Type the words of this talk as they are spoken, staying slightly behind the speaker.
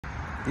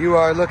You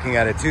are looking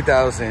at a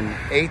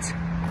 2008.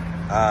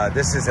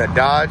 This is a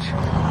Dodge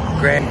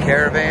Grand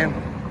Caravan.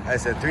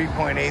 Has a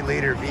 3.8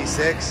 liter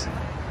V6.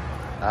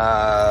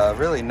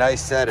 Really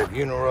nice set of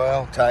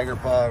Uniroyal Tiger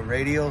Paw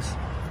radials.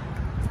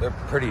 They're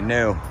pretty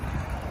new.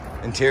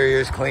 Interior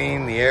is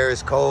clean, the air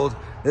is cold.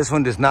 This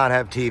one does not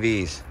have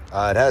TVs.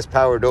 It has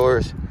power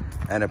doors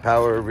and a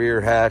power rear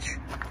hatch.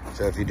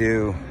 So if you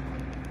do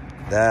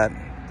that,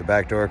 the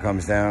back door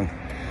comes down.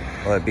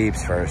 Well, it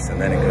beeps first and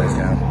then it goes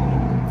down.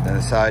 Then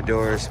the side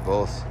doors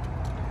both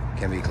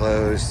can be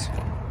closed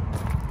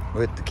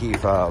with the key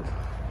fob.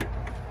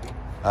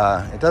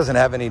 It doesn't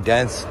have any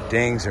dents,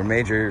 dings, or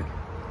major,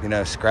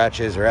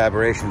 scratches or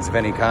aberrations of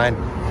any kind.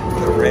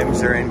 The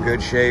rims are in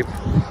good shape.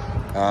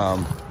 Let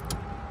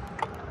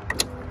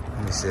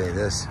me see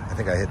this. I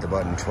think I hit the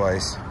button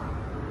twice.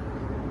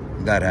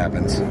 That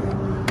happens.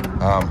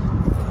 All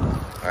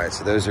right,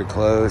 so those are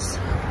closed.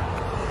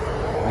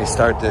 Let me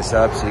start this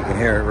up so you can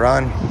hear it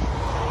run.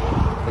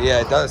 But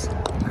yeah, it does.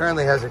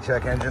 Currently has a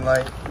check engine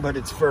light, but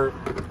it's for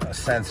a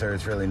sensor.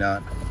 It's really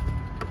not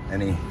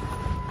any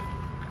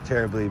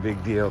terribly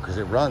big deal because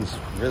it runs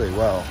really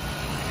well.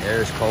 The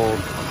air is cold,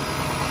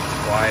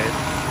 quiet.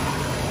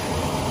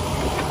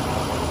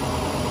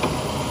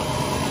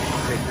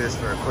 Take this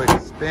for a quick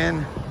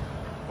spin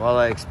while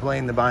I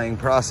explain the buying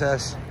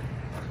process.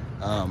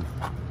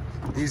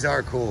 These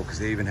are cool because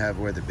they even have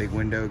where the big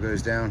window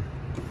goes down.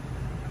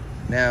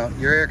 Now,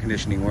 your air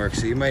conditioning works,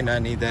 so you might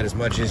not need that as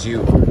much as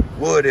you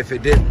would if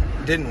it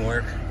didn't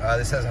work.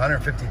 This has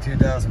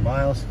 152,000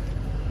 miles.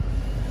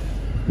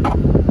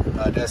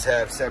 It does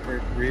have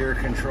separate rear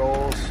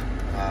controls.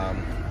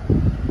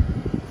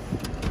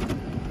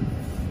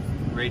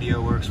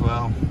 Radio works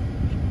well.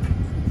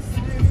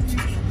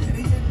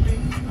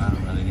 I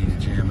don't really need to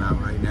jam out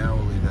right now.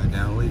 We'll leave that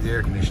down. We'll leave the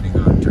air conditioning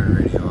on, turn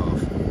the radio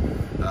off.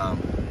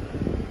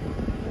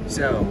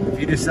 So if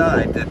you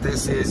decide that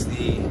this is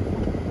the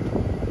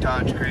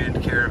Dodge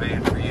Grand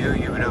Caravan for you,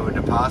 you would owe a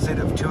deposit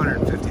of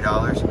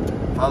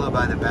 $250, followed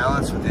by the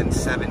balance within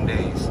 7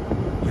 days.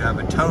 You have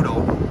a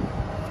total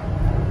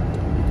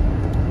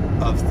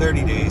of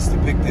 30 days to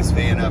pick this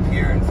van up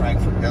here in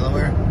Frankfort,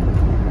 Delaware.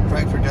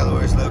 Frankfort,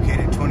 Delaware is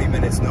located 20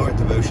 minutes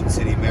north of Ocean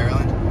City,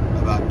 Maryland,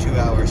 about 2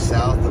 hours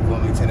south of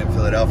Wilmington and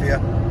Philadelphia.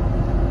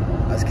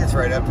 This gets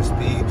right up to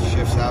speed,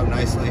 shifts out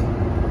nicely.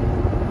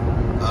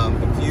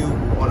 If you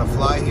want to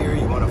fly here,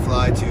 you want to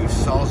fly to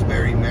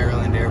Salisbury,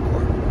 Maryland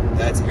Airport.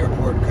 That's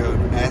airport code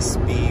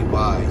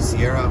SBY,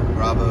 Sierra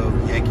Bravo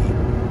Yankee.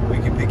 We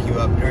can pick you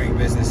up during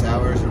business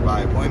hours or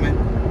by appointment.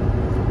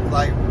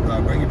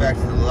 Bring you back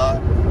to the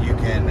lot. You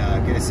can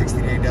get a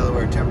 60-day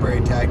Delaware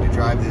temporary tag to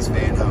drive this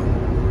van home.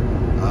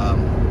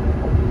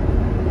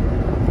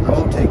 I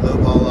won't take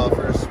lowball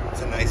offers.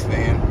 It's a nice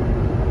van.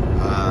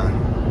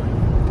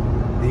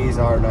 These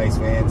are nice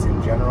vans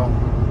in general.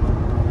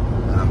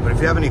 But if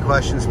you have any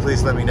questions,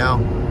 please let me know.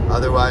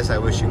 Otherwise, I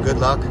wish you good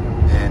luck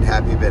and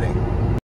happy bidding.